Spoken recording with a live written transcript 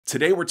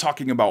Today we're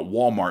talking about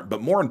Walmart,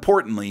 but more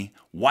importantly,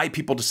 why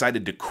people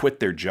decided to quit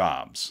their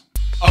jobs.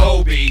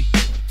 Obi-Wan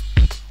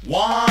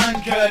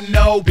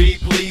Kenobi,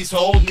 please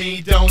hold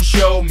me, don't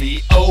show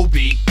me,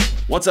 Obi.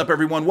 What's up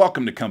everyone,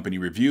 welcome to Company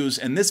Reviews.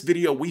 In this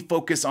video, we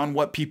focus on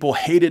what people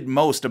hated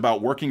most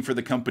about working for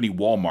the company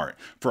Walmart.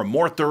 For a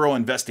more thorough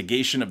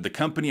investigation of the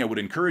company, I would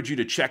encourage you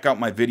to check out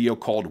my video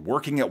called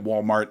Working at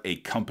Walmart, a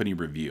Company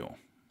Review.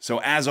 So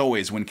as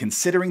always, when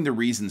considering the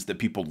reasons that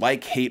people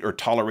like, hate, or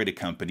tolerate a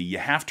company, you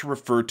have to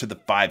refer to the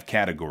 5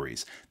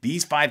 categories.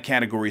 These 5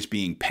 categories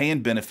being pay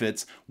and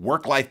benefits,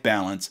 work-life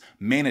balance,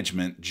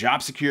 management,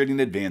 job security and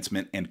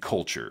advancement, and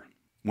culture.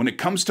 When it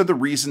comes to the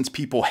reasons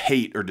people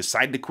hate or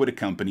decide to quit a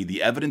company,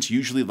 the evidence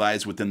usually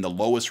lies within the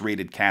lowest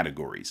rated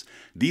categories.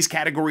 These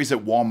categories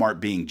at Walmart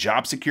being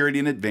job security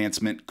and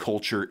advancement,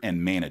 culture,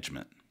 and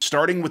management.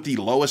 Starting with the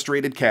lowest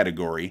rated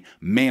category,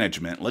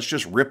 management, let's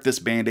just rip this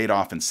band-aid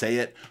off and say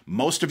it.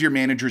 Most of your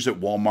managers at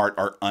Walmart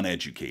are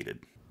uneducated.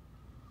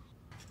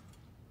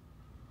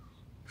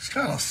 It's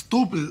kind of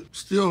stupid.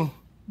 Still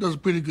does a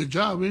pretty good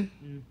job, eh?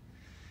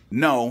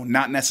 No,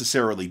 not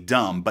necessarily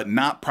dumb, but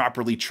not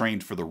properly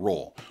trained for the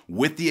role,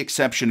 with the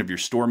exception of your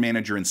store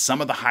manager and some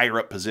of the higher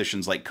up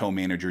positions like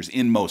co-managers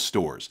in most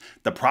stores.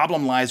 The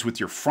problem lies with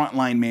your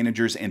frontline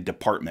managers and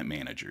department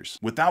managers.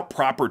 Without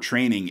proper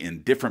training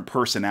in different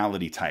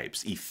personality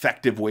types,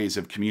 effective ways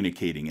of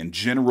communicating, and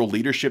general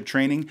leadership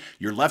training,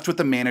 you're left with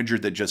a manager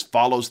that just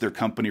follows their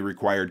company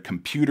required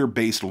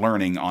computer-based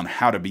learning on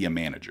how to be a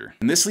manager.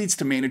 And this leads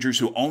to managers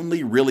who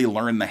only really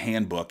learn the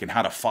handbook and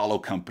how to follow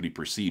company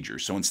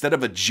procedures. So instead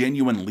of a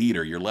genuine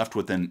leader, you're left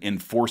with an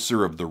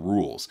enforcer of the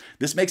rules.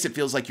 This makes it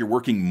feel like you're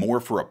working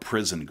more for a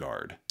prison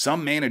guard.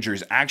 Some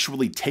managers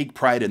actually take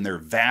pride in their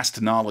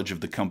vast knowledge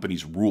of the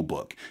company's rule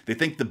book. They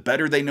think the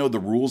better they know the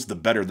rules, the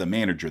better the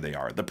manager they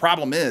are. The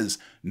problem is,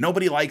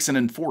 nobody likes an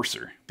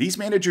enforcer. These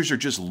managers are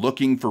just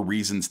looking for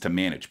reasons to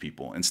manage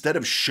people. Instead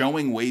of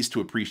showing ways to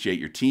appreciate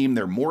your team,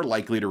 they're more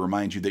likely to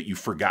remind you that you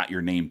forgot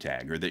your name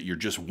tag or that you're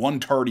just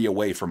one tardy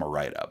away from a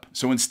write-up.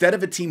 So instead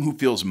of a team who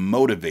feels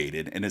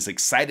motivated and is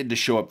excited to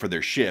show up for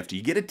their shift,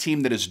 you get a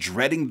team that is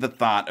dreading the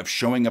thought of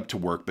showing up to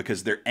work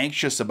because they're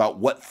anxious about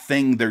what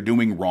thing they're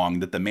doing wrong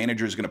that the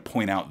manager is going to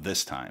point out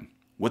this time.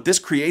 What this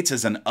creates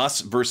is an us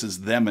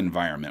versus them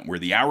environment where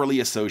the hourly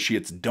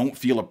associates don't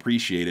feel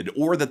appreciated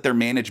or that their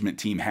management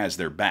team has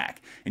their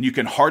back, and you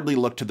can hardly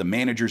look to the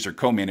managers or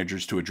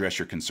co-managers to address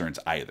your concerns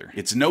either.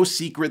 It's no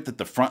secret that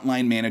the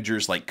frontline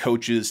managers like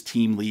coaches,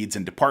 team leads,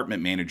 and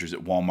department managers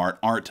at Walmart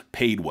aren't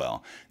paid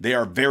well. They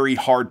are very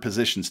hard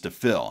positions to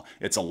fill.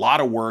 It's a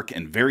lot of work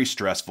and very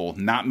stressful.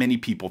 Not many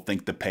people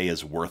think the pay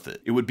is worth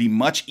it. It would be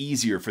much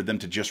easier for them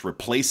to just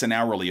replace an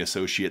hourly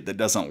associate that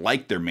doesn't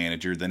like their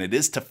manager than it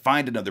is to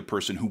find another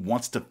person who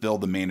wants to fill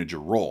the manager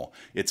role.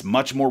 It's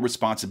much more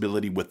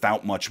responsibility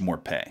without much more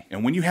pay.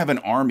 And when you have an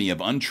army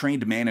of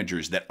untrained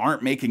managers that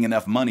aren't making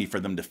enough money for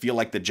them to feel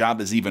like the job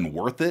is even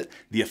worth it,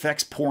 the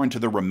effects pour into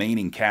the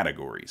remaining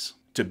categories.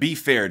 To be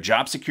fair,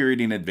 job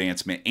security and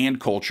advancement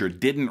and culture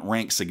didn't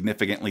rank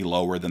significantly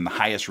lower than the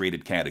highest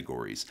rated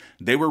categories.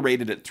 They were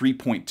rated at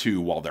 3.2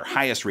 while their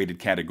highest rated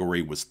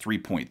category was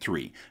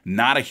 3.3.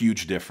 Not a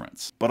huge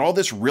difference. But all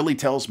this really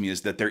tells me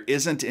is that there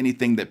isn't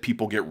anything that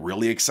people get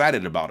really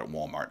excited about at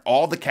Walmart.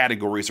 All the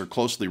categories are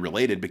closely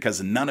related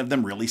because none of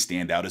them really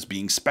stand out as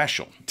being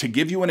special. To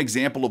give you an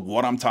example of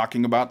what I'm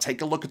talking about,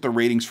 take a look at the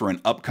ratings for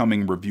an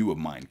upcoming review of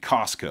mine,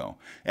 Costco.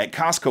 At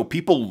Costco,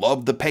 people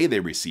love the pay they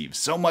receive,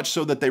 so much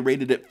so that they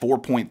rated it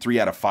 4.3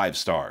 out of 5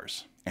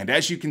 stars. And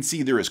as you can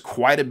see, there is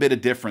quite a bit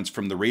of difference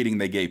from the rating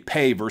they gave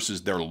pay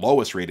versus their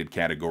lowest rated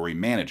category,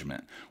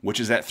 management, which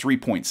is at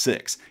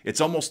 3.6.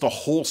 It's almost a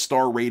whole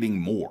star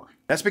rating more.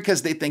 That's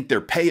because they think their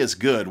pay is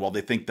good while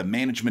they think the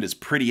management is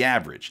pretty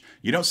average.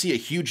 You don't see a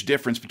huge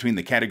difference between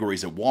the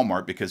categories at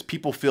Walmart because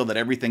people feel that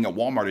everything at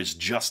Walmart is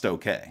just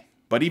okay.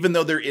 But even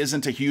though there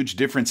isn't a huge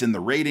difference in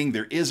the rating,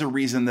 there is a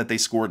reason that they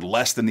scored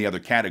less than the other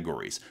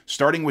categories,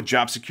 starting with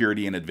job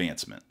security and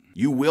advancement.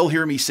 You will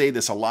hear me say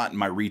this a lot in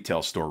my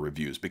retail store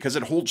reviews because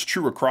it holds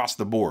true across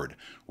the board.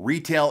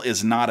 Retail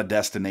is not a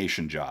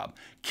destination job.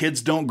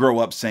 Kids don't grow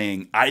up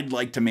saying, "I'd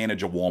like to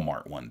manage a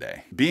Walmart one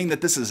day." Being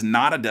that this is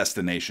not a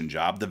destination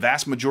job, the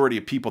vast majority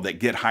of people that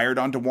get hired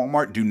onto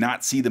Walmart do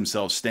not see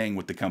themselves staying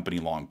with the company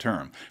long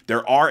term.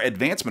 There are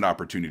advancement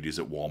opportunities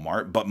at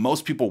Walmart, but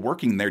most people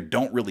working there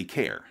don't really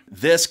care.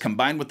 This,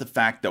 combined with the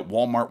fact that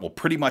Walmart will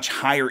pretty much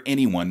hire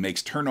anyone,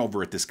 makes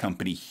turnover at this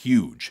company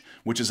huge,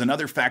 which is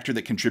another factor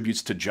that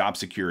contributes to job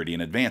security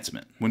and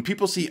advancement. When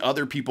people see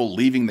other people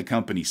leaving the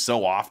company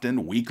so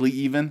often, weekly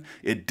even,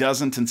 it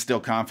doesn't instill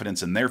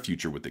confidence in their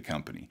future with the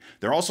company.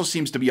 There also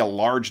seems to be a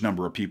large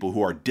number of people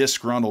who are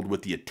disgruntled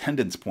with the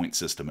attendance point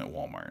system at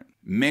Walmart.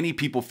 Many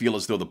people feel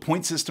as though the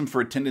point system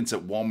for attendance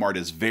at Walmart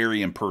is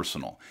very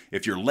impersonal.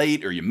 If you're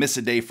late or you miss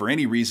a day for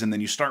any reason, then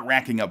you start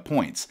racking up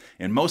points.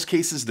 In most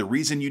cases, the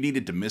reason you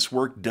needed to miss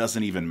work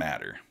doesn't even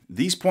matter.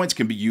 These points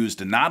can be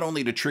used not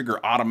only to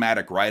trigger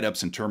automatic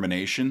write-ups and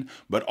termination,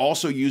 but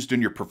also used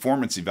in your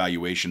performance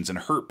evaluations and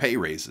hurt pay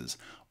raises.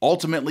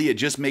 Ultimately, it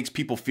just makes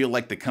people feel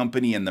like the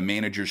company and the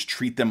managers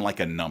treat them like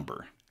a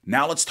number.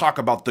 Now let's talk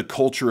about the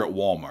culture at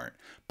Walmart.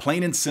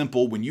 Plain and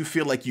simple, when you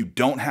feel like you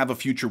don't have a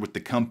future with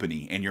the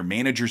company and your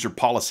managers are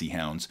policy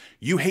hounds,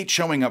 you hate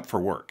showing up for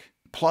work.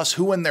 Plus,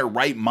 who in their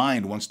right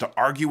mind wants to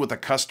argue with a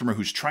customer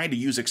who's trying to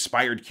use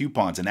expired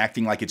coupons and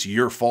acting like it's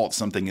your fault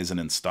something isn't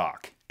in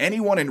stock?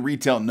 Anyone in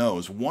retail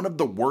knows one of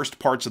the worst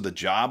parts of the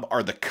job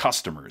are the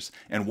customers,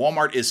 and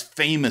Walmart is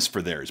famous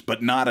for theirs,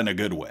 but not in a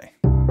good way.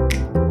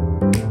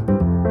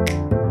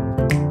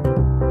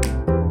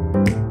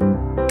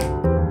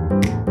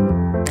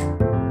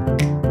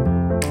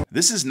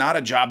 This is not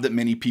a job that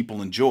many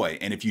people enjoy,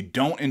 and if you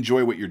don't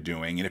enjoy what you're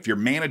doing, and if your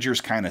managers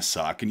kind of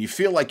suck, and you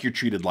feel like you're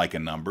treated like a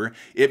number,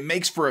 it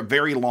makes for a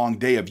very long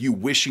day of you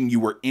wishing you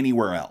were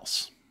anywhere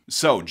else.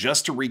 So,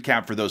 just to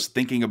recap for those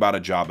thinking about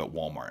a job at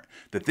Walmart,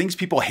 the things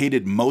people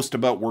hated most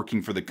about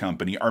working for the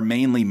company are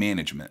mainly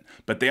management,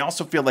 but they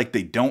also feel like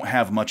they don't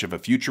have much of a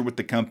future with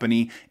the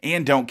company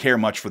and don't care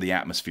much for the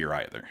atmosphere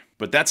either.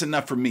 But that's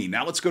enough for me.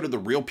 Now let's go to the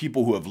real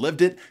people who have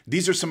lived it.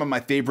 These are some of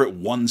my favorite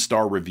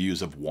one-star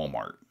reviews of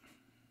Walmart.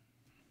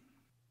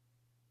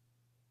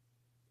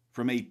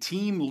 From a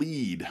team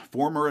lead,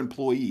 former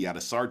employee out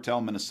of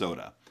Sartell,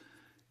 Minnesota.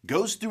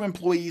 Goes through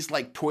employees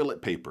like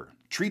toilet paper.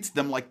 Treats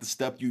them like the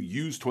stuff you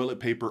use toilet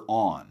paper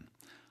on.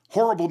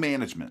 Horrible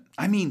management.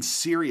 I mean,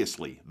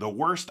 seriously, the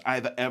worst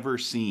I've ever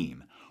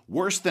seen.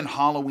 Worse than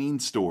Halloween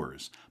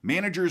stores.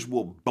 Managers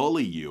will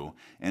bully you,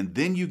 and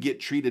then you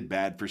get treated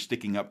bad for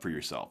sticking up for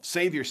yourself.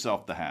 Save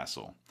yourself the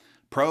hassle.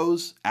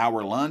 Pros,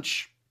 hour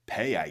lunch,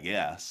 pay, I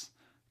guess.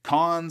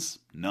 Cons,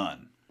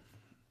 none.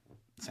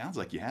 Sounds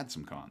like you had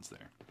some cons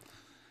there.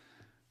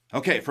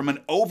 Okay, from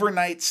an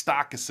overnight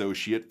stock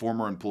associate,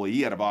 former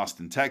employee out of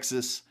Austin,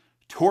 Texas.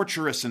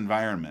 Torturous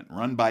environment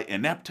run by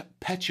inept,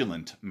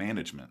 petulant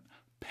management.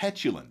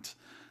 Petulant.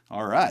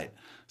 All right.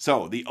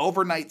 So the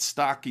overnight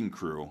stocking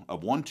crew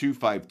of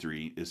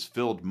 1253 is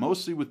filled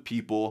mostly with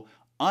people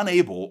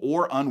unable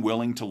or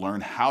unwilling to learn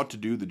how to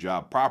do the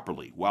job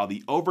properly, while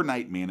the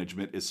overnight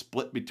management is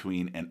split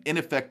between an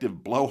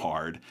ineffective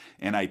blowhard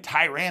and a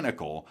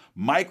tyrannical,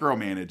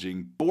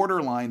 micromanaging,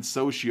 borderline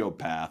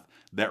sociopath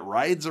that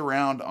rides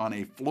around on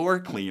a floor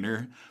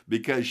cleaner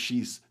because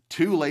she's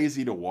too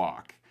lazy to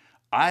walk.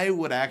 I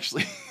would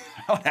actually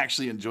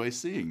enjoy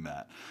seeing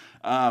that.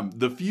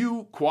 The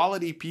few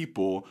quality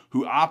people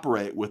who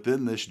operate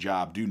within this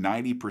job do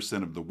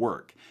 90% of the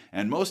work,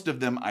 and most of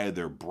them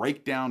either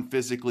break down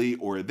physically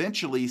or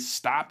eventually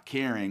stop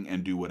caring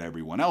and do what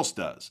everyone else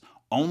does.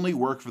 Only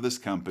work for this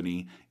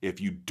company if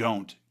you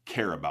don't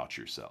care about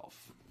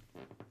yourself.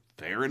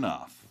 Fair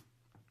enough.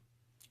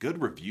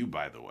 Good review,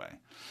 by the way.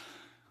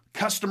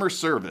 Customer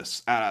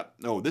service.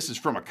 This is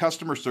from a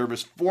customer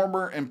service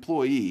former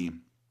employee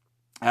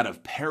out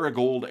of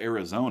Paragould,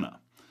 Arizona.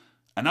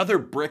 Another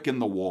brick in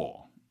the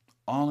wall.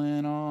 All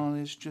in all,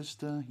 it's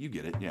just, you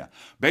get it, yeah.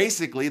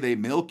 Basically, they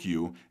milk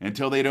you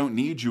until they don't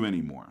need you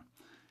anymore.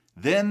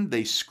 Then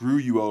they screw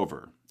you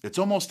over. It's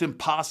almost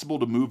impossible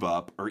to move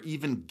up or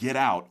even get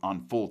out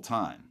on full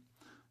time.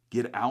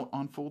 Get out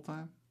on full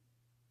time?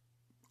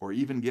 Or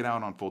even get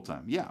out on full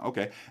time. Yeah,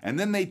 okay. And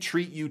then they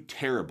treat you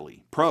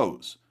terribly.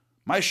 Pros.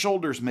 My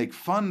shoulders make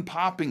fun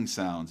popping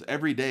sounds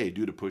every day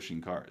due to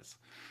pushing cars.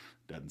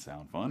 Doesn't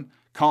sound fun.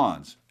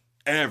 Cons.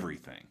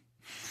 Everything.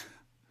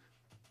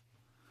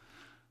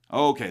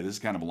 Okay, this is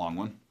kind of a long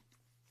one.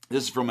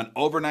 This is from an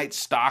overnight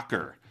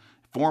stalker,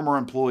 former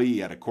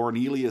employee out of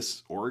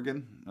Cornelius,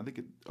 Oregon. I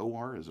think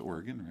OR is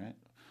Oregon,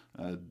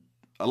 right?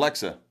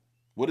 Alexa,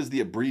 what is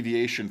the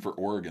abbreviation for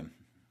Oregon?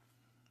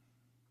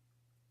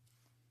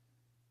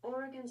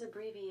 Oregon's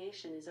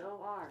abbreviation is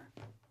OR.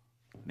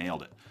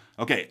 Nailed it.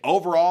 Okay,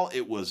 overall,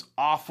 it was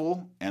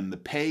awful, and the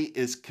pay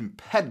is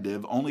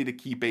competitive only to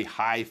keep a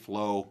high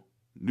flow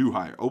new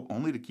hire. Oh,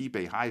 only to keep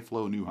a high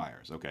flow new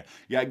hires. Okay,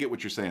 yeah, I get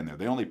what you're saying there.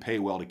 They only pay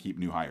well to keep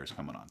new hires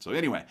coming on. So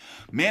anyway,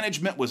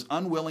 management was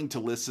unwilling to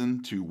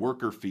listen to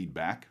worker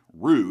feedback,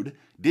 rude,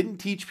 didn't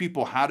teach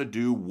people how to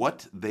do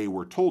what they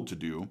were told to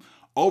do,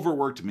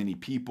 overworked many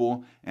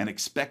people, and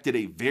expected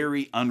a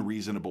very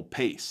unreasonable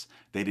pace.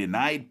 They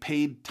denied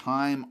paid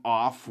time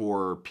off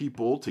for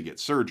people to get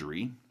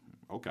surgery.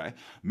 Okay.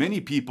 Many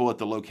people at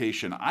the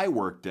location I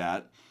worked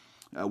at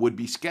would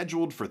be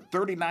scheduled for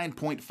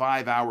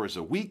 39.5 hours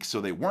a week, so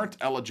they weren't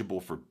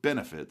eligible for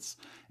benefits,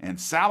 and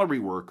salary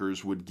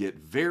workers would get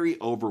very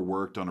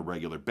overworked on a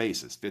regular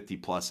basis, 50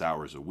 plus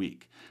hours a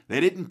week. They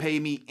didn't pay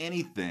me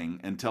anything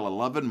until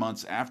 11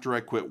 months after I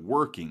quit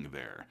working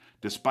there,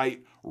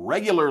 despite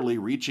regularly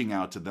reaching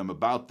out to them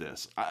about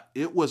this.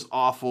 It was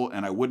awful,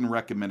 and I wouldn't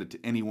recommend it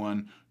to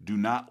anyone. Do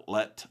not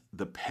let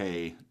the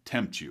pay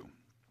tempt you.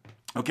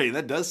 Okay,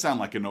 that does sound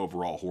like an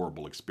overall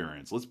horrible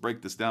experience. Let's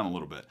break this down a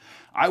little bit.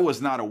 I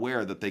was not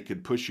aware that they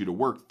could push you to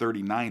work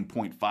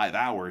 39.5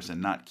 hours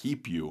and not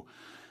keep you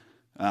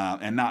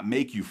and not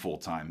make you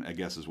full-time, I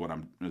guess is what I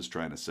was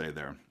trying to say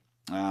there.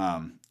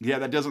 Yeah,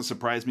 that doesn't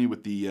surprise me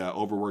with the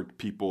overworked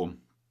people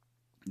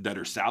that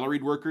are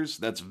salaried workers.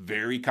 That's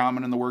very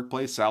common in the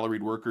workplace.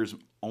 Salaried workers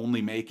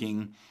only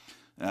making,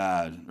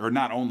 or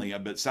not only,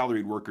 but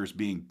salaried workers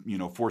being,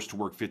 forced to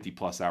work 50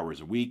 plus hours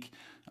a week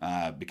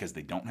because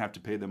they don't have to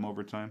pay them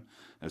overtime.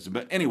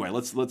 But anyway,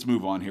 let's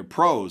move on here.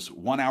 Pros: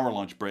 1 hour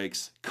lunch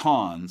breaks.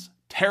 Cons: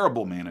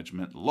 terrible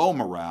management, low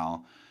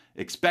morale,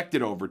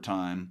 expected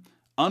overtime,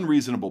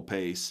 unreasonable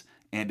pace,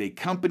 and a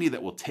company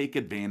that will take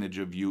advantage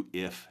of you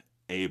if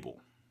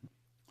able.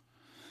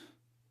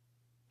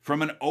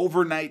 From an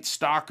overnight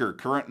stalker,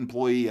 current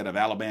employee out of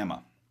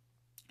Alabama: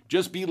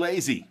 just be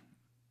lazy.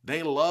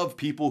 They love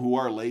people who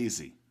are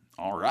lazy.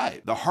 All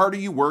right. The harder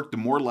you work, the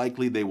more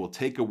likely they will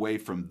take away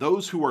from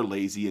those who are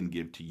lazy and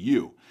give to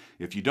you.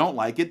 If you don't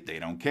like it, they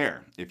don't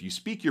care. If you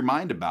speak your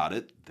mind about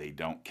it, they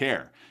don't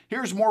care.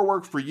 Here's more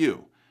work for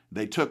you.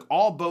 They took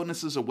all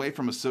bonuses away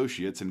from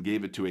associates and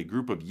gave it to a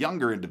group of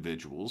younger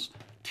individuals,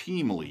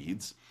 team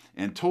leads,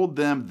 and told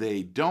them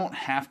they don't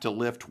have to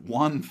lift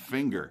one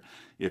finger.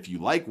 If you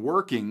like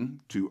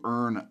working to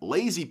earn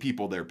lazy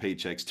people their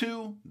paychecks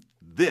too,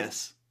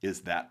 this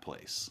is that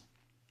place.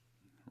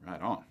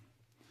 Right on.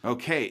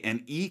 Okay,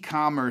 an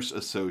e-commerce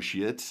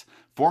associate,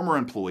 former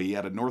employee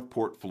out of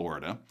Northport,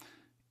 Florida.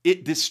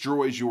 It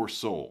destroys your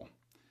soul.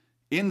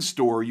 In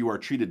store, you are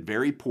treated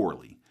very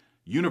poorly,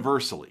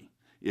 universally.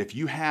 If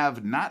you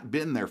have not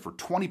been there for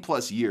 20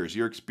 plus years,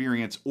 your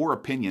experience or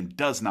opinion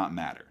does not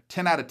matter.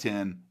 10 out of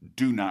 10,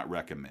 do not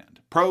recommend.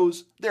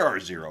 Pros: there are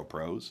 0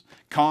 pros.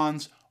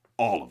 Cons: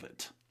 all of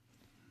it.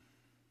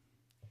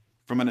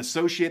 From an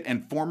associate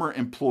and former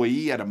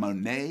employee at a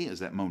Monet, is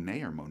that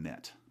Monet or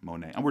Monette?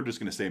 Monet. And we're just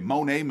going to say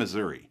Monet,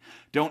 Missouri.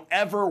 Don't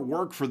ever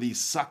work for these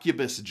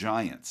succubus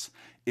giants.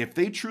 If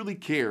they truly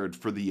cared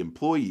for the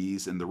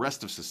employees and the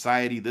rest of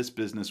society, this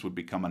business would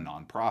become a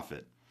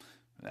nonprofit.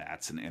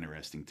 That's an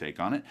interesting take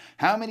on it.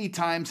 How many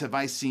times have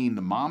I seen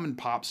the mom and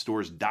pop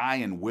stores die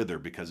and wither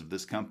because of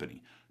this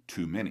company?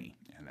 Too many.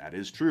 And that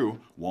is true.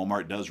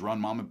 Walmart does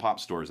run mom and pop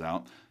stores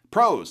out.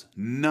 Pros: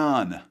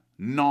 none.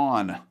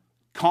 Non.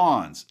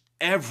 Cons: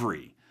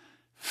 every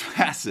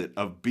facet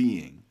of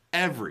being.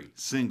 Every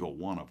single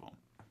one of them.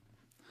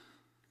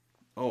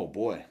 Oh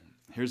boy.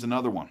 Here's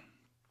another one.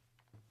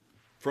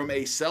 From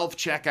a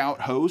self-checkout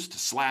host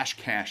 /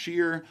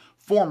 cashier,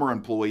 former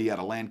employee out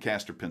of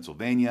Lancaster,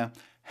 Pennsylvania.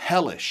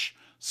 Hellish,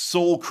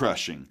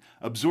 soul-crushing,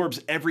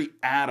 absorbs every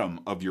atom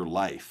of your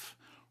life.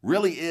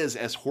 Really is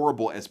as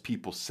horrible as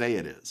people say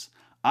it is.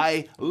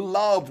 I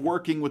love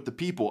working with the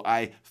people.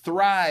 I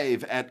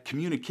thrive at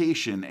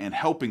communication and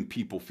helping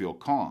people feel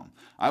calm.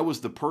 I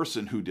was the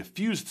person who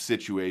diffused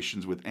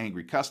situations with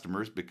angry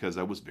customers because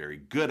I was very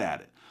good at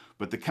it.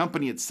 But the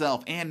company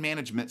itself and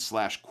management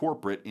 /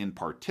 corporate in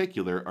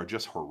particular are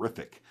just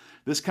horrific.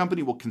 This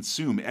company will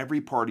consume every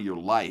part of your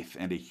life,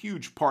 and a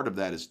huge part of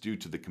that is due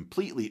to the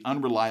completely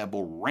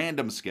unreliable,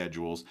 random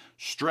schedules,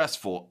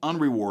 stressful,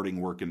 unrewarding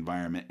work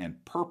environment,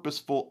 and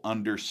purposeful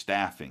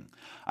understaffing.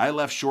 I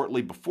left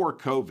shortly before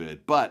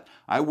COVID, but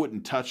I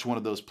wouldn't touch one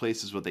of those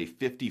places with a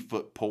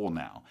 50-foot pole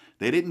now.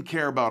 They didn't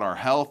care about our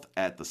health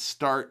at the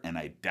start, and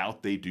I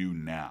doubt they do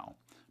now.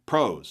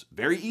 Pros: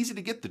 very easy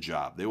to get the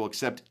job. They will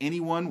accept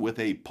anyone with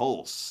a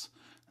pulse.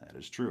 That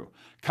is true.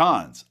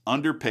 Cons: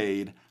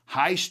 underpaid,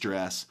 high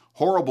stress,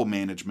 horrible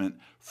management,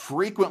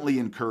 frequently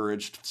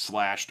encouraged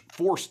 /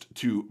 forced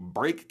to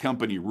break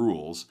company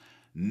rules,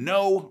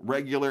 no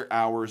regular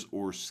hours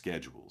or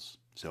schedules.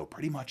 So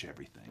pretty much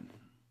everything.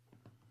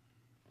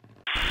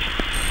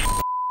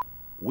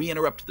 We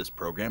interrupt this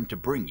program to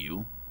bring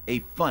you a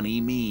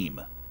funny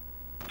meme.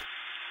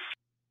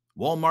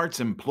 Walmart's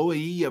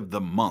Employee of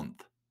the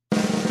Month.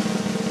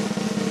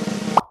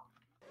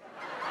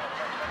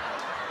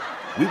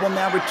 We will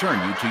now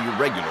return you to your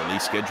regularly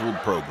scheduled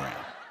program.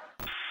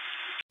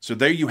 So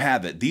there you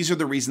have it. These are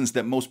the reasons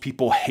that most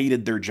people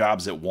hated their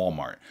jobs at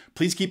Walmart.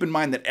 Please keep in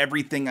mind that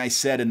everything I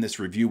said in this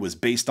review was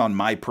based on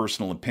my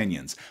personal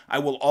opinions. I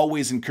will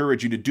always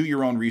encourage you to do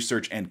your own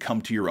research and come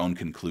to your own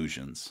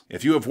conclusions.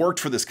 If you have worked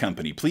for this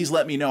company, please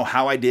let me know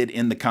how I did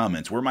in the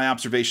comments. Were my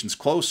observations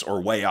close or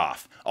way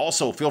off?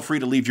 Also, feel free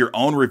to leave your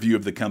own review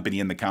of the company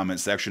in the comment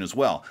section as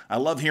well. I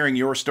love hearing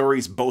your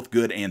stories, both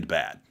good and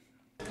bad.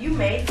 You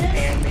made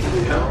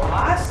this?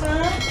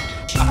 Awesome.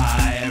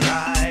 I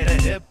ride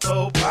a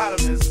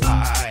hippopotamus.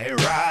 I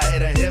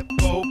ride a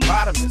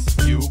hippopotamus.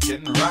 You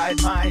can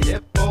ride my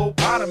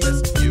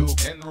hippopotamus. You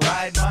can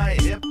ride my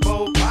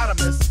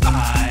hippopotamus.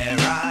 I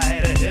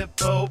ride a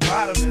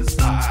hippopotamus.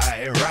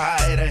 I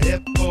ride a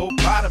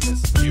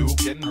hippopotamus. You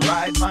can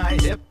ride my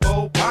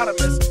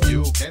hippopotamus.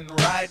 You can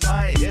ride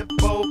my